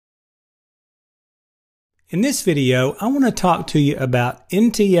In this video, I want to talk to you about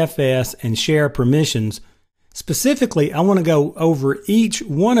NTFS and share permissions. Specifically, I want to go over each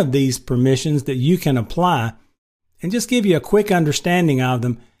one of these permissions that you can apply and just give you a quick understanding of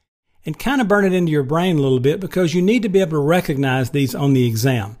them and kind of burn it into your brain a little bit because you need to be able to recognize these on the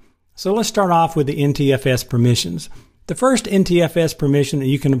exam. So let's start off with the NTFS permissions. The first NTFS permission that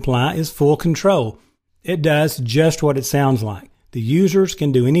you can apply is full control. It does just what it sounds like. The users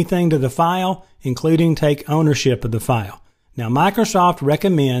can do anything to the file, including take ownership of the file. Now, Microsoft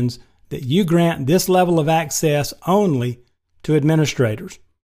recommends that you grant this level of access only to administrators.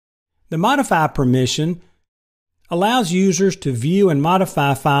 The modify permission allows users to view and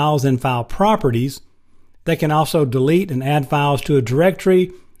modify files and file properties. They can also delete and add files to a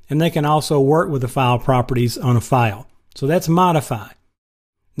directory, and they can also work with the file properties on a file. So that's modify.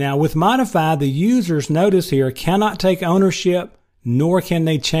 Now, with modify, the users, notice here, cannot take ownership, nor can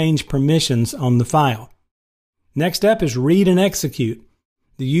they change permissions on the file. Next up is read and execute.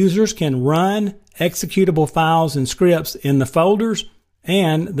 The users can run executable files and scripts in the folders,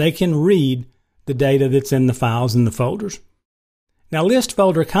 and they can read the data that's in the files in the folders. Now, list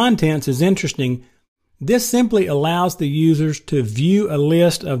folder contents is interesting. This simply allows the users to view a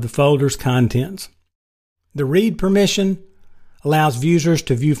list of the folder's contents. The read permission allows users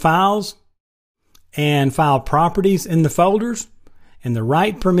to view files and file properties in the folders. And the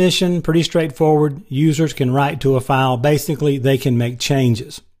write permission, pretty straightforward. Users can write to a file. Basically, they can make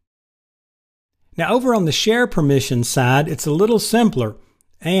changes. Now, over on the share permission side, it's a little simpler,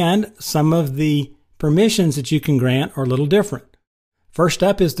 and some of the permissions that you can grant are a little different. First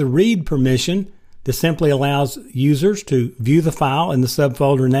up is the read permission. This simply allows users to view the file and the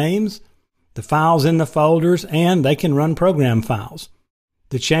subfolder names, the files in the folders, and they can run program files.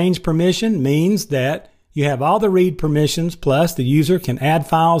 The change permission means that you have all the read permissions, plus the user can add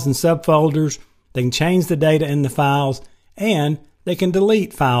files and subfolders, they can change the data in the files, and they can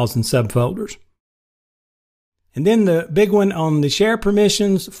delete files and subfolders. And then the big one on the share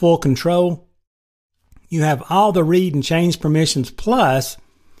permissions, full control. You have all the read and change permissions, plus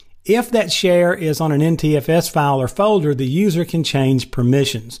if that share is on an NTFS file or folder, the user can change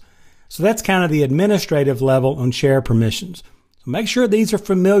permissions. So that's kind of the administrative level on share permissions. So make sure these are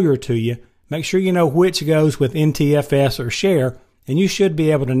familiar to you. Make sure you know which goes with NTFS or share, and you should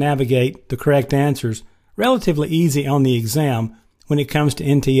be able to navigate the correct answers relatively easy on the exam when it comes to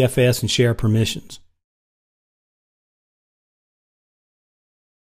NTFS and share permissions.